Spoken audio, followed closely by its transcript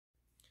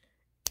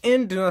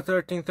into a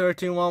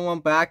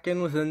 13-13-1-1 back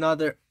in with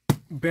another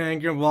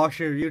banger vlog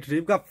review. Today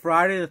we've got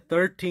Friday the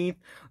 13th,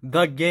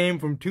 the game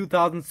from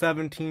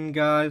 2017,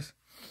 guys.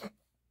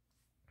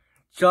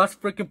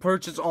 Just freaking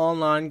purchased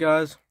online,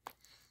 guys.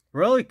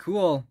 Really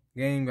cool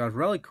game, guys.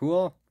 Really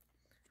cool.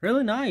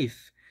 Really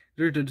nice.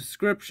 There's a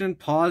description.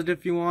 Pause it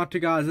if you want to,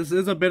 guys. This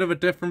is a bit of a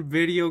different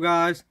video,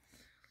 guys.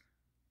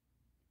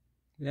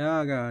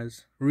 Yeah,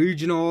 guys.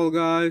 Regional,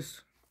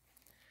 guys.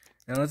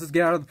 And let's just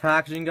get out of the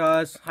packaging,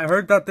 guys. I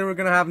heard that they were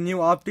gonna have new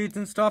updates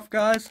and stuff,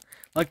 guys.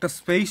 Like the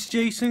Space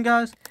Jason,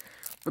 guys.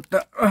 But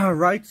the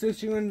rights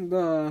issue and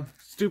the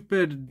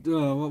stupid,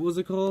 what was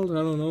it called? I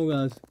don't know,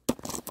 guys.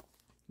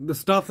 The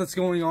stuff that's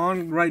going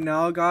on right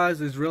now,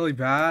 guys, is really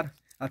bad.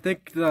 I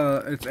think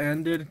it's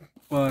ended,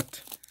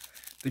 but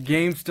the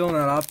game's still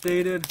not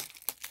updated.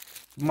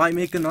 Might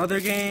make another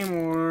game,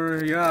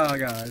 or yeah,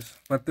 guys.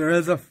 But there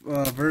is a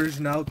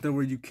version out there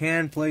where you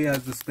can play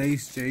as the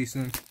Space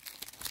Jason.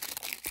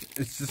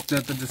 It's just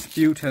that the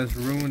dispute has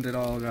ruined it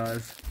all,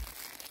 guys.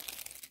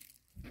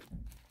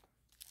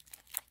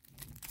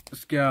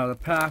 Let's get out of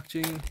the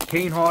packaging.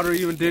 Kane Hodder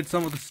even did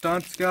some of the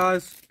stunts,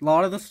 guys. A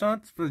lot of the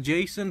stunts for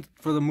Jason,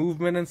 for the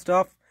movement and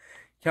stuff.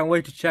 Can't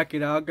wait to check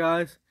it out,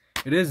 guys.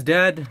 It is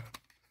dead,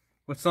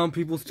 but some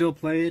people still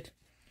play it.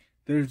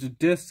 There's a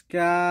disc,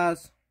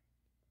 guys.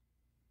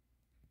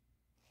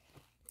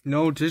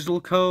 No digital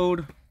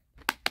code.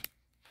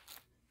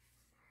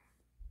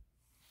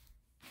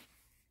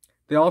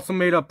 They also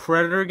made a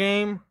Predator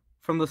game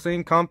from the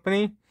same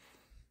company.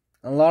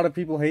 A lot of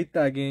people hate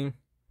that game.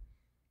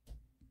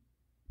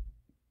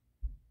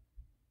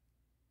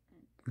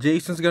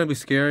 Jason's gonna be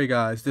scary,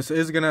 guys. This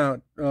is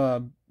gonna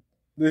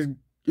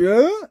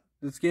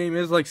this game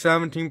is like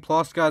 17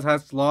 plus, guys.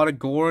 Has a lot of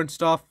gore and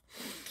stuff.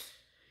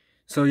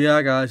 So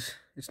yeah, guys,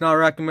 it's not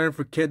recommended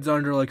for kids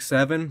under like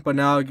 7. But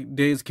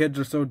nowadays kids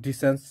are so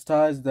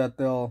desensitized that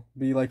they'll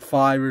be like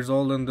 5 years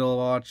old and they'll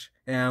watch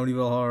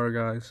Amityville Horror,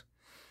 guys.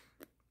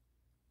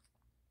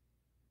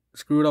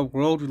 Screwed up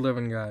world we live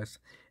in, guys.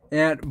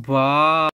 And bye.